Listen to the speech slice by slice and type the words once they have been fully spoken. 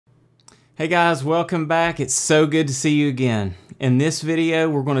Hey guys, welcome back. It's so good to see you again. In this video,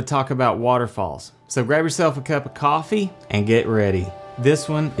 we're going to talk about waterfalls. So grab yourself a cup of coffee and get ready. This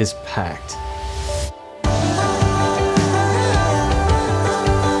one is packed.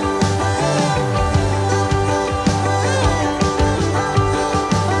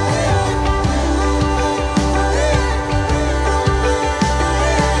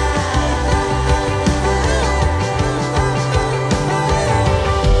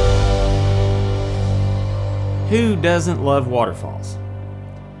 Who doesn't love waterfalls?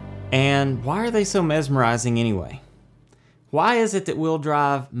 And why are they so mesmerizing anyway? Why is it that we'll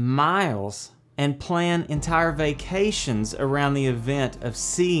drive miles and plan entire vacations around the event of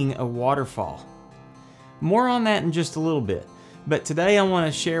seeing a waterfall? More on that in just a little bit, but today I want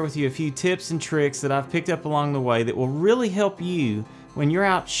to share with you a few tips and tricks that I've picked up along the way that will really help you when you're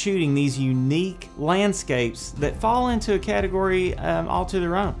out shooting these unique landscapes that fall into a category all to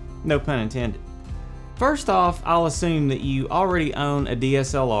their own, no pun intended. First off, I'll assume that you already own a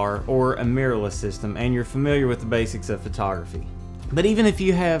DSLR or a mirrorless system and you're familiar with the basics of photography. But even if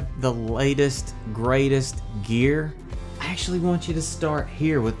you have the latest, greatest gear, I actually want you to start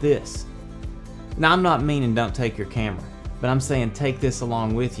here with this. Now, I'm not meaning don't take your camera, but I'm saying take this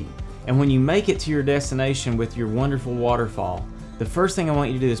along with you. And when you make it to your destination with your wonderful waterfall, the first thing I want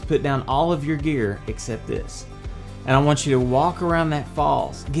you to do is put down all of your gear except this. And I want you to walk around that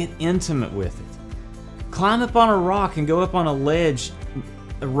falls, get intimate with it. Climb up on a rock and go up on a ledge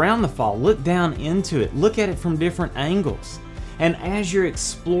around the fall. Look down into it. Look at it from different angles. And as you're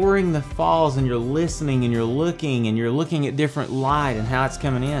exploring the falls and you're listening and you're looking at different light and how it's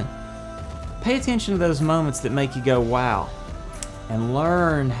coming in, pay attention to those moments that make you go, wow. And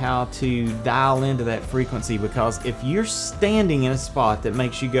learn how to dial into that frequency, because if you're standing in a spot that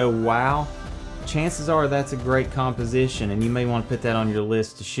makes you go, wow, chances are that's a great composition and you may want to put that on your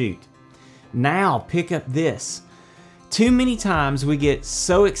list to shoot. Now, pick up this. Too many times we get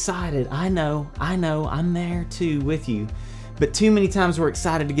so excited. I know, I'm there too with you. But too many times we're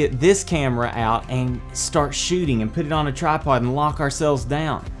excited to get this camera out and start shooting and put it on a tripod and lock ourselves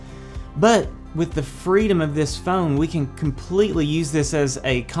down. But with the freedom of this phone, we can completely use this as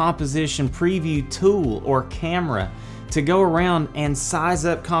a composition preview tool or camera to go around and size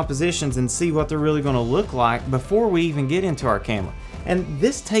up compositions and see what they're really going to look like before we even get into our camera. And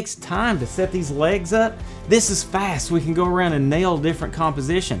this takes time to set these legs up. This is fast. We can go around and nail different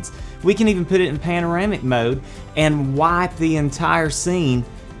compositions. We can even put it in panoramic mode and wipe the entire scene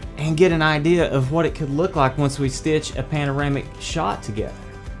and get an idea of what it could look like once we stitch a panoramic shot together.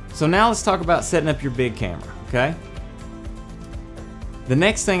 So now let's talk about setting up your big camera, okay? The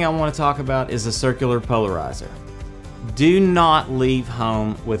next thing I want to talk about is a circular polarizer. Do not leave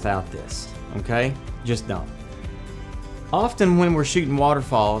home without this, okay? Just don't. Often when we're shooting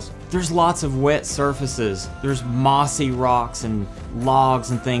waterfalls, there's lots of wet surfaces. There's mossy rocks and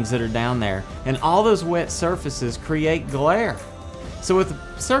logs and things that are down there. And all those wet surfaces create glare. So with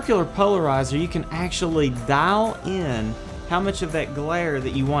a circular polarizer, you can actually dial in how much of that glare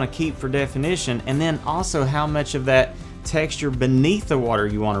that you want to keep for definition, and then also how much of that texture beneath the water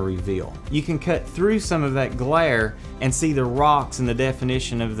you want to reveal. You can cut through some of that glare and see the rocks and the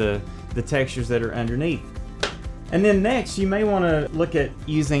definition of the textures that are underneath. And then next, you may want to look at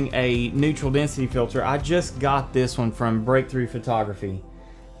using a neutral density filter. I just got this one from Breakthrough Photography.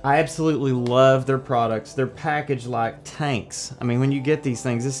 I absolutely love their products. They're packaged like tanks. I mean, when you get these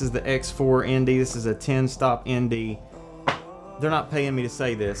things, this is the X4 ND, this is a 10-stop ND. They're not paying me to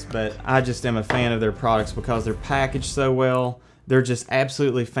say this, but I just am a fan of their products because they're packaged so well. They're just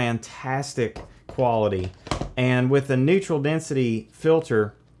absolutely fantastic quality. And with a neutral density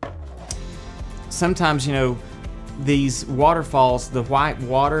filter, sometimes, you know, these waterfalls, the white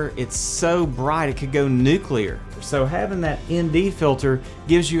water, it's so bright it could go nuclear. So having that ND filter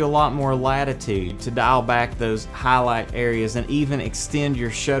gives you a lot more latitude to dial back those highlight areas and even extend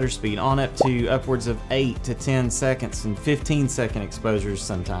your shutter speed on up to upwards of 8 to 10 seconds and 15-second exposures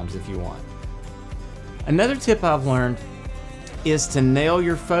sometimes if you want. Another tip I've learned is to nail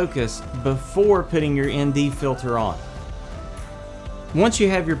your focus before putting your ND filter on. Once you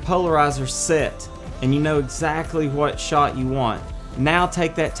have your polarizer set and you know exactly what shot you want, now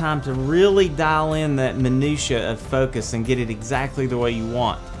take that time to really dial in that minutia of focus and get it exactly the way you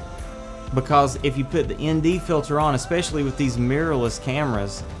want. Because if you put the ND filter on, especially with these mirrorless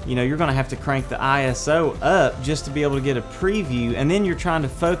cameras, you know, you're going to have to crank the ISO up just to be able to get a preview, and then you're trying to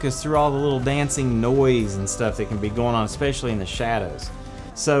focus through all the little dancing noise and stuff that can be going on, especially in the shadows.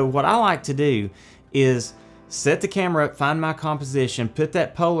 So what I like to do is set the camera up, find my composition, put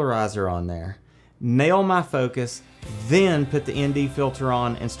that polarizer on there, nail my focus, then put the ND filter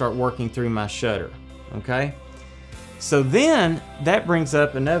on and start working through my shutter, okay? So then that brings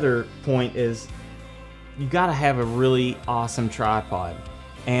up another point, is you gotta have a really awesome tripod.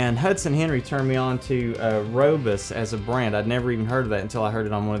 And Hudson Henry turned me on to Robus as a brand. I'd never even heard of that until I heard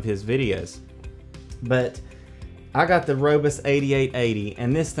it on one of his videos. But I got the Robus 8880,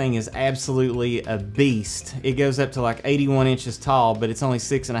 and this thing is absolutely a beast. It goes up to like 81 inches tall, but it's only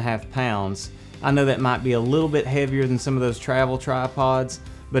 6.5 pounds. I know that might be a little bit heavier than some of those travel tripods,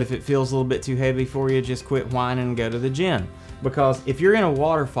 but if it feels a little bit too heavy for you, just quit whining and go to the gym. Because if you're in a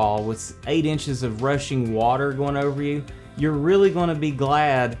waterfall with 8 inches of rushing water going over you, you're really going to be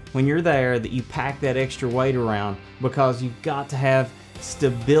glad when you're there that you pack that extra weight around, because you've got to have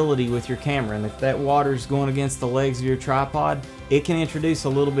stability with your camera. And if that water's going against the legs of your tripod, it can introduce a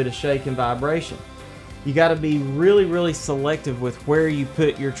little bit of shake and vibration. You got to be really, really selective with where you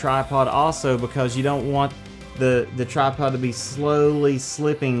put your tripod also, because you don't want the tripod to be slowly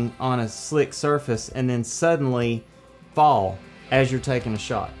slipping on a slick surface and then suddenly fall as you're taking a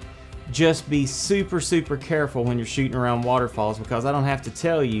shot. Just be super, super careful when you're shooting around waterfalls, because I don't have to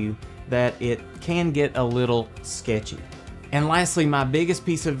tell you that it can get a little sketchy. And lastly, my biggest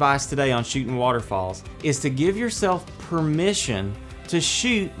piece of advice today on shooting waterfalls is to give yourself permission to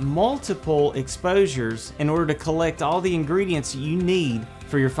shoot multiple exposures in order to collect all the ingredients you need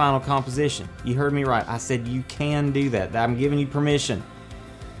for your final composition. You heard me right. I said you can do that. I'm giving you permission.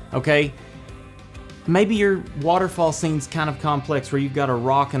 Okay? Maybe your waterfall scene's kind of complex, where you've got a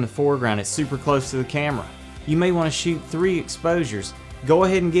rock in the foreground. It's super close to the camera. You may want to shoot 3 exposures. Go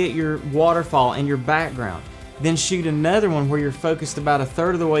ahead and get your waterfall and your background. Then shoot another one where you're focused about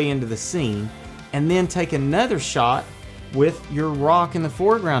 1/3 of the way into the scene, and then take another shot with your rock in the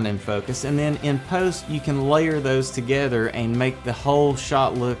foreground in focus, and then in post you can layer those together and make the whole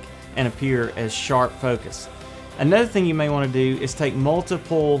shot look and appear as sharp focus. Another thing you may want to do is take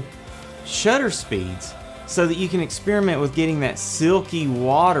multiple shutter speeds so that you can experiment with getting that silky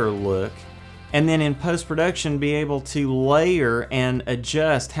water look, and then in post-production be able to layer and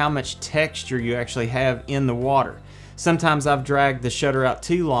adjust how much texture you actually have in the water. Sometimes I've dragged the shutter out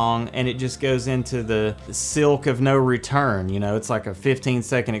too long and it just goes into the silk of no return. You know, it's like a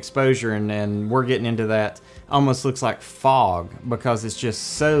 15-second exposure, and we're getting into that. Almost looks like fog because it's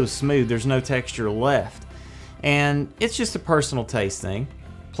just so smooth. There's no texture left. And it's just a personal taste thing.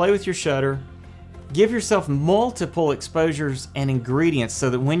 Play with your shutter. Give yourself multiple exposures and ingredients so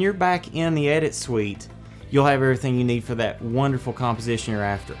that when you're back in the edit suite, you'll have everything you need for that wonderful composition you're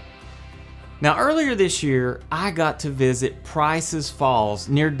after. Now, earlier this year, I got to visit Price's Falls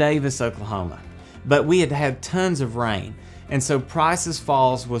near Davis, Oklahoma, but we had had tons of rain. And so Price's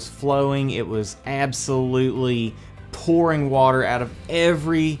Falls was flowing. It was absolutely pouring water out of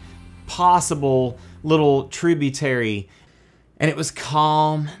every possible little tributary. And it was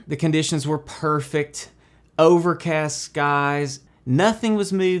calm, the conditions were perfect, overcast skies, nothing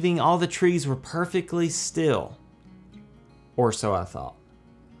was moving, all the trees were perfectly still. Or so I thought.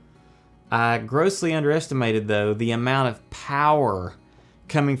 I grossly underestimated, though, the amount of power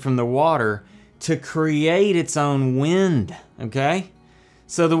coming from the water to create its own wind, okay?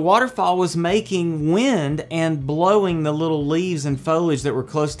 So the waterfall was making wind and blowing the little leaves and foliage that were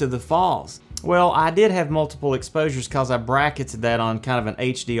close to the falls. Well, I did have multiple exposures because I bracketed that on kind of an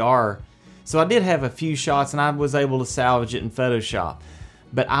HDR. So I did have a few shots and I was able to salvage it in Photoshop.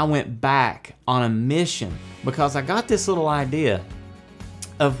 But I went back on a mission because I got this little idea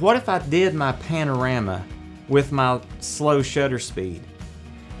of what if I did my panorama with my slow shutter speed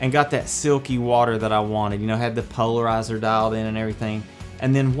and got that silky water that I wanted, you know, had the polarizer dialed in and everything.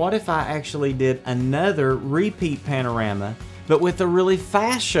 And then what if I actually did another repeat panorama, but with a really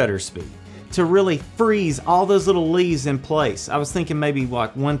fast shutter speed, to really freeze all those little leaves in place. I was thinking maybe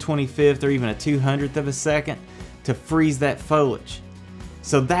like 1/25th or even a 200th of a second to freeze that foliage.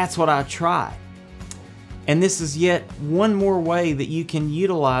 So that's what I tried. And this is yet one more way that you can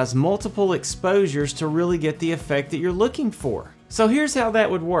utilize multiple exposures to really get the effect that you're looking for. So here's how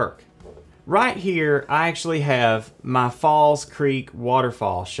that would work. Right here, I actually have my Falls Creek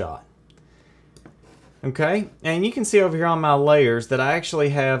waterfall shot. Okay, and you can see over here on my layers that I actually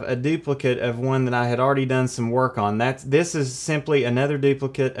have a duplicate of one that I had already done some work on. This is simply another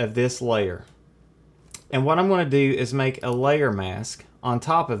duplicate of this layer. And what I'm going to do is make a layer mask on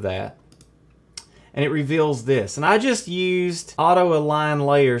top of that, and it reveals this. And I just used auto align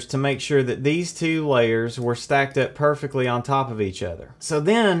layers to make sure that these two layers were stacked up perfectly on top of each other. So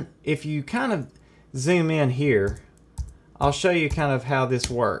then if you kind of zoom in here, I'll show you kind of how this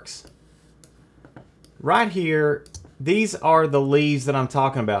works. Right here, These are the leaves that I'm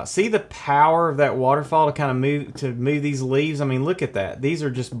talking about. See the power of that waterfall to kind of move these leaves? I mean, look at that. These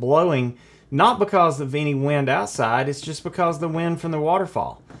are just blowing, not because of any wind outside, it's just because of the wind from the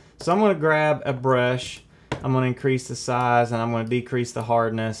waterfall. So I'm going to grab a brush, I'm going to increase the size, and I'm going to decrease the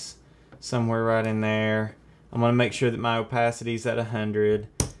hardness somewhere right in there. I'm going to make sure that my opacity is at 100.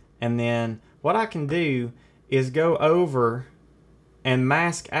 And then what I can do is go over and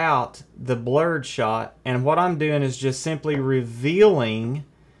mask out the blurred shot, and what I'm doing is just simply revealing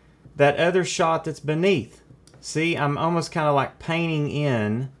that other shot that's beneath. See, I'm almost kind of like painting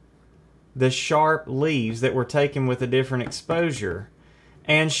in the sharp leaves that were taken with a different exposure.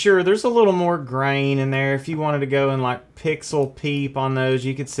 And sure, there's a little more grain in there. If you wanted to go and like pixel peep on those,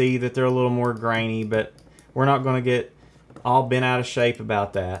 you could see that they're a little more grainy, but we're not going to get all bent out of shape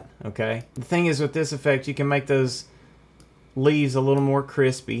about that, okay? The thing is, with this effect, you can make those leaves a little more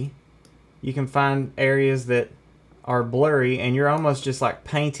crispy. You can find areas that are blurry, and you're almost just like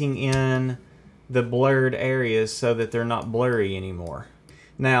painting in the blurred areas so that they're not blurry anymore.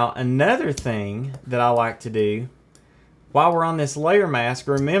 Now, another thing that I like to do while we're on this layer mask,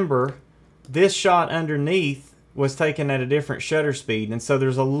 remember this shot underneath was taken at a different shutter speed, and so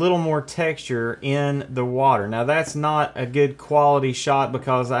there's a little more texture in the water. Now that's not a good quality shot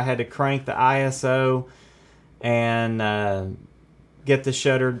because I had to crank the ISO and get the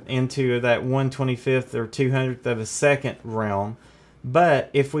shutter into that 1/25th or 200th of a second realm. But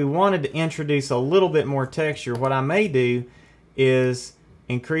if we wanted to introduce a little bit more texture, what I may do is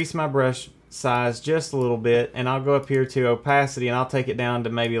increase my brush size just a little bit, and I'll go up here to opacity and I'll take it down to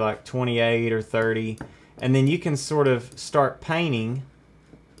maybe like 28 or 30, and then you can sort of start painting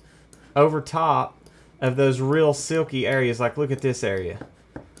over top of those real silky areas. Like look at this area.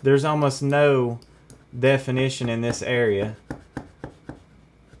 There's almost no definition in this area,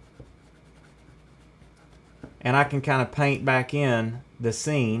 and I can kind of paint back in the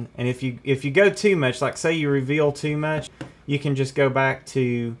scene. And if you go too much, like say you reveal too much, you can just go back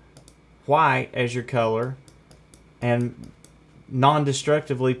to white as your color and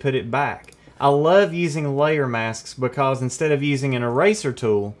non-destructively put it back. I love using layer masks because instead of using an eraser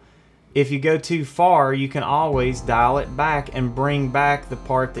tool, if you go too far, you can always dial it back and bring back the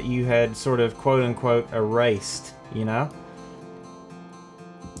part that you had sort of quote-unquote erased, you know?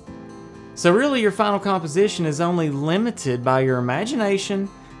 So really your final composition is only limited by your imagination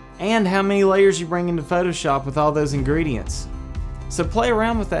and how many layers you bring into Photoshop with all those ingredients. So play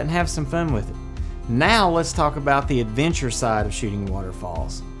around with that and have some fun with it. Now let's talk about the adventure side of shooting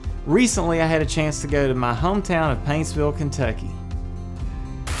waterfalls. Recently I had a chance to go to my hometown of Paintsville, Kentucky.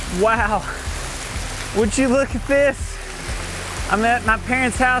 Wow, would you look at this? I'm at my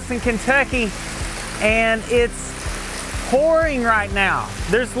parents' house in Kentucky and it's pouring right now.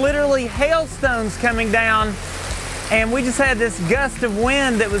 There's literally hailstones coming down, and we just had this gust of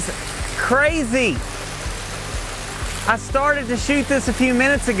wind that was crazy. I started to shoot this a few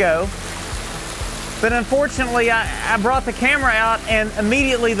minutes ago, but unfortunately I brought the camera out and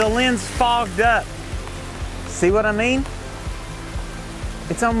immediately the lens fogged up. See what I mean?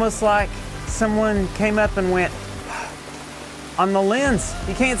 It's almost like someone came up and went on the lens.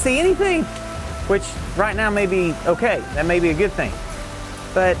 You can't see anything, which right now may be okay. That may be a good thing.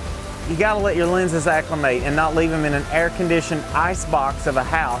 But you gotta let your lenses acclimate and not leave them in an air-conditioned ice box of a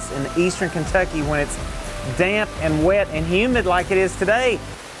house in eastern Kentucky when it's damp and wet and humid like it is today.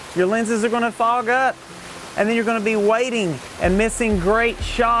 Your lenses are gonna fog up, and then you're gonna be waiting and missing great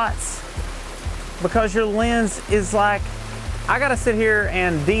shots because your lens is like, I gotta sit here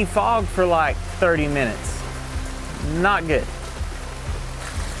and defog for like 30 minutes. Not good.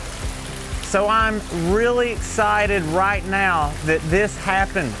 So I'm really excited right now that this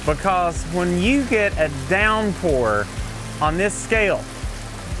happened, because when you get a downpour on this scale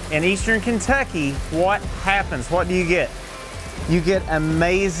in eastern Kentucky, what happens? What do you get? You get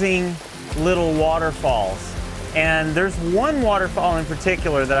amazing little waterfalls. And there's one waterfall in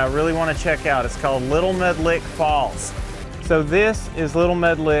particular that I really want to check out. It's called Little Mud Lick Falls. So this is Little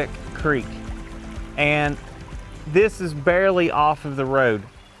Mud Lick Creek, and this is barely off of the road,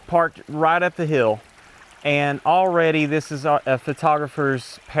 parked right up the hill, and already this is a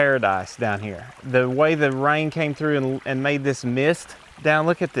photographer's paradise down here. The way the rain came through and made this mist down,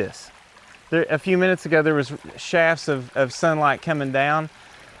 look at this. A few minutes ago there was shafts of sunlight coming down.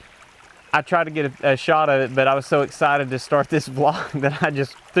 I tried to get a shot of it, but I was so excited to start this vlog that I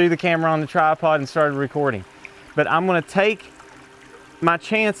just threw the camera on the tripod and started recording. But I'm gonna take my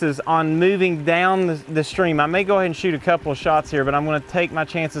chances on moving down the stream. I may go ahead and shoot a couple of shots here, but I'm gonna take my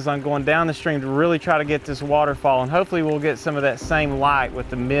chances on going down the stream to really try to get this waterfall, and hopefully we'll get some of that same light with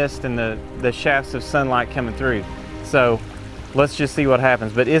the mist and the shafts of sunlight coming through. So let's just see what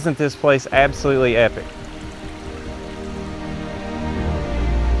happens. But isn't this place absolutely epic?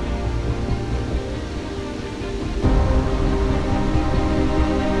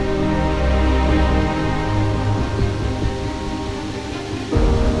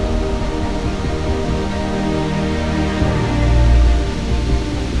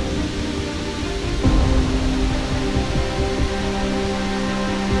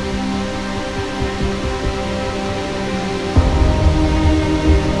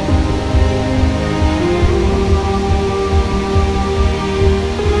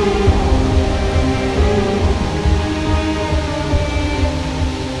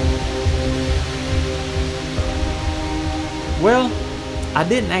 Well, I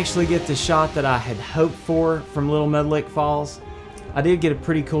didn't actually get the shot that I had hoped for from Little Mud Lick Falls. I did get a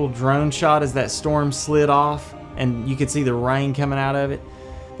pretty cool drone shot as that storm slid off and you could see the rain coming out of it.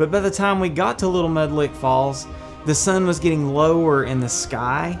 But by the time we got to Little Mud Lick Falls, the sun was getting lower in the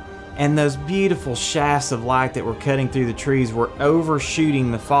sky and those beautiful shafts of light that were cutting through the trees were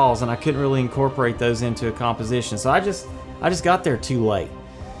overshooting the falls, and I couldn't really incorporate those into a composition. So I just got there too late.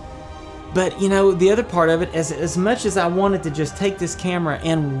 But you know, the other part of it, as much as I wanted to just take this camera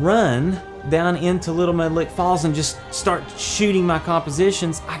and run down into Little Mud Lick Falls and just start shooting my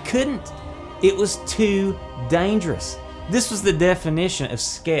compositions, I couldn't. It was too dangerous. This was the definition of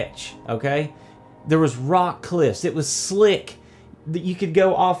sketch, okay? There was rock cliffs. It was slick. You could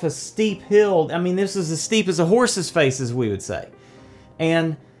go off a steep hill. I mean, this was as steep as a horse's face, as we would say.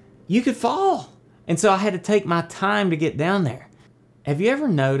 And you could fall. And so I had to take my time to get down there. Have you ever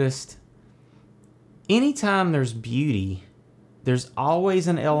noticed, anytime there's beauty, there's always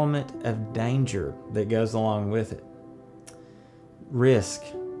an element of danger that goes along with it. Risk.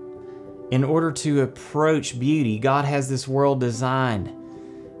 In order to approach beauty, God has this world designed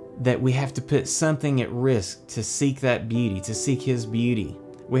that we have to put something at risk to seek that beauty, to seek His beauty.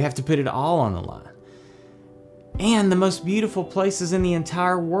 We have to put it all on the line. And the most beautiful places in the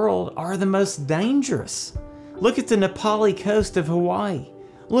entire world are the most dangerous. Look at the Nepali coast of Hawaii.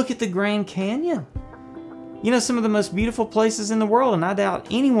 Look at the Grand Canyon. You know, some of the most beautiful places in the world, and I doubt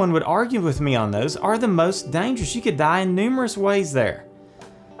anyone would argue with me on those, are the most dangerous. You could die in numerous ways there.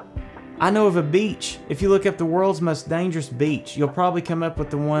 I know of a beach. If you look up the world's most dangerous beach, you'll probably come up with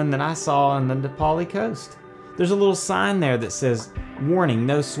the one that I saw on the Nepali coast. There's a little sign there that says, "Warning,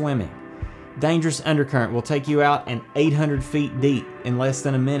 no swimming. Dangerous undercurrent will take you out and 800 feet deep in less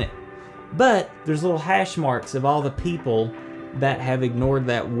than a minute." But there's little hash marks of all the people that have ignored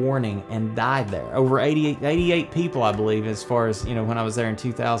that warning and died there. Over 88 people, I believe, as far as, you know, when I was there in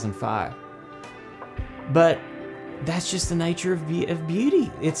 2005. But that's just the nature of beauty.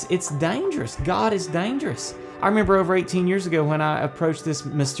 It's dangerous. God is dangerous. I remember over 18 years ago when I approached this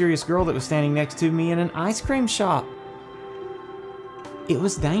mysterious girl that was standing next to me in an ice cream shop. It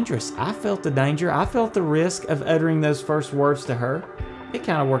was dangerous. I felt the danger. I felt the risk of uttering those first words to her. It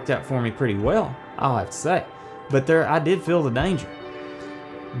kind of worked out for me pretty well, I'll have to say. But I did feel the danger.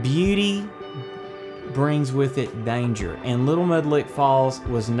 Beauty brings with it danger, and Little Mud Lick Falls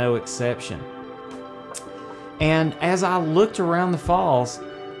was no exception. And as I looked around the falls,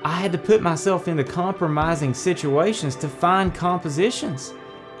 I had to put myself into compromising situations to find compositions.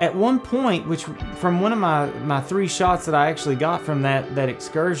 At one point, which from one of my 3 shots that I actually got from that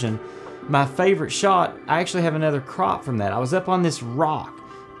excursion, my favorite shot, I actually have another crop from that. I was up on this rock,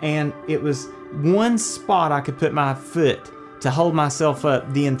 and it was one spot I could put my foot to hold myself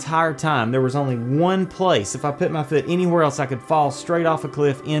up the entire time. There was only one place. If I put my foot anywhere else, I could fall straight off a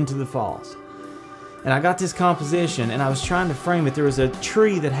cliff into the falls. And I got this composition, and I was trying to frame it. There was a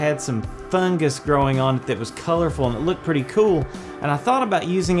tree that had some fungus growing on it that was colorful, and it looked pretty cool. And I thought about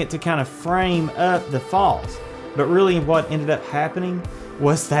using it to kind of frame up the falls. But really what ended up happening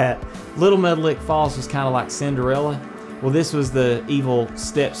was that Little Mud Lick Falls was kind of like Cinderella. Well, this was the evil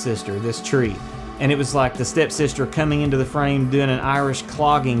stepsister, this tree. And it was like the stepsister coming into the frame doing an Irish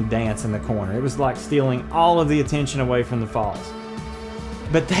clogging dance in the corner. It was like stealing all of the attention away from the falls.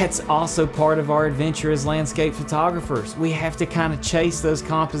 But that's also part of our adventure as landscape photographers. We have to kind of chase those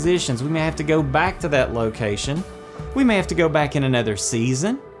compositions. We may have to go back to that location. We may have to go back in another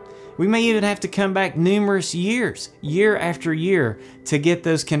season. We may even have to come back numerous years, year after year, to get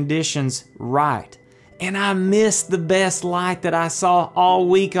those conditions right. And I missed the best light that I saw all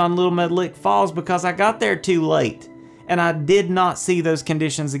week on Little Mud Lick Falls because I got there too late. And I did not see those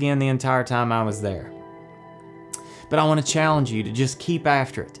conditions again the entire time I was there. But I want to challenge you to just keep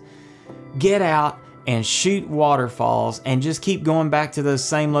after it. Get out and shoot waterfalls and just keep going back to those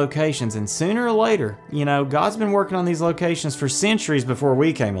same locations. And sooner or later, you know, God's been working on these locations for centuries before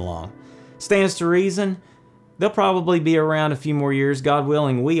we came along. Stands to reason, they'll probably be around a few more years, God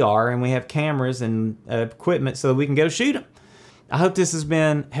willing we are, and we have cameras and equipment so that we can go shoot them. I hope this has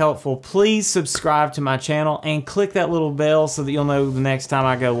been helpful. Please subscribe to my channel and click that little bell so that you'll know the next time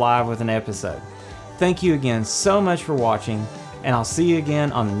I go live with an episode. Thank you again so much for watching, and I'll see you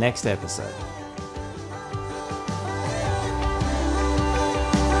again on the next episode.